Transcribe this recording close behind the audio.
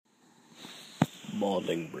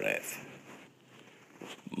Morning breath.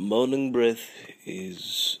 Morning breath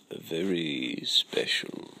is a very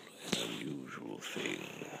special and unusual thing.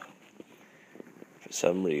 For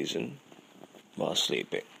some reason, while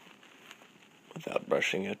sleeping, without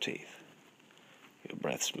brushing your teeth, your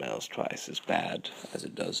breath smells twice as bad as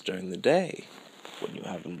it does during the day when you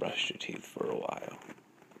haven't brushed your teeth for a while.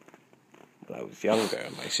 When I was younger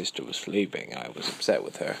and my sister was sleeping, I was upset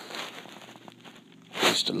with her.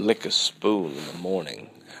 I used to lick a spoon in the morning,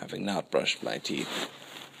 having not brushed my teeth,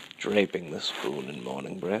 draping the spoon in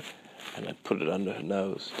morning breath, and I'd put it under her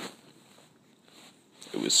nose.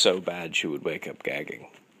 It was so bad she would wake up gagging.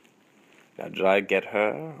 Now, did I get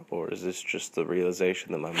her, or is this just the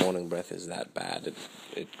realization that my morning breath is that bad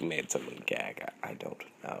it made someone gag? I don't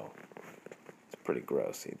know. It's pretty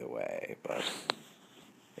gross either way, but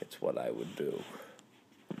it's what I would do.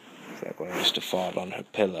 It's like when I used to fart on her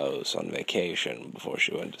pillows on vacation before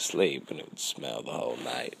she went to sleep, and it would smell the whole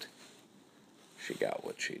night. She got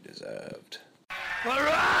what she deserved. All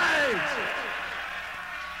right!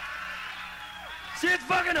 See, it's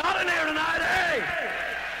fucking hot in here tonight, eh?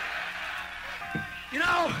 You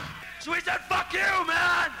know, so we said, fuck you,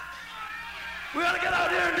 man! We gotta get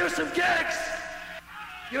out here and do some gigs!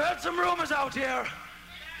 You heard some rumors out here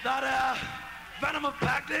that, Venom have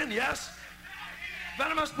packed in, yes?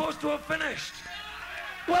 Venom is supposed to have finished.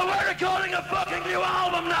 Well, we're recording a fucking new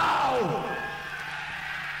album now!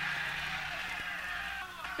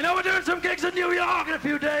 You know, we're doing some gigs in New York in a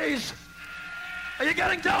few days. Are you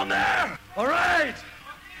getting down there? All right.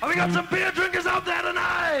 Have we got some beer drinkers out there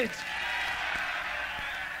tonight?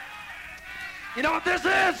 You know what this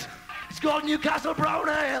is? It's called Newcastle Brown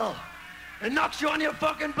Ale. It knocks you on your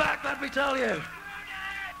fucking back, let me tell you.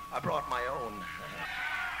 I brought my own.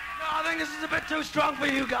 No, I think this is a bit too strong for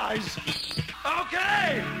you guys.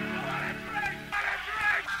 Okay.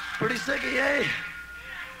 Pretty sicky, eh?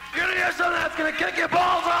 You're gonna hear something that's gonna kick your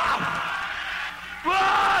balls off!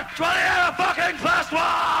 What? Try to hear a fucking fast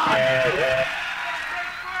one!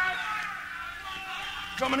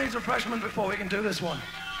 Drummer needs refreshment before we can do this one.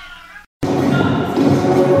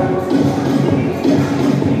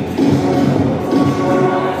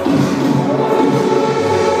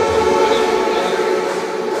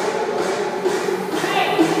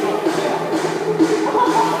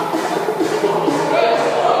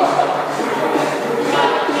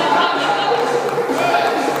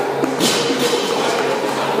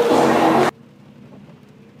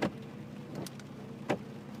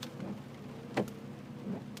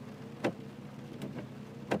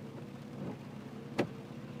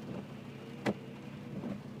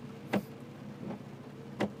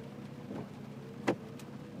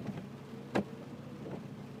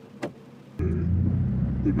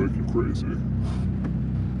 They make you crazy.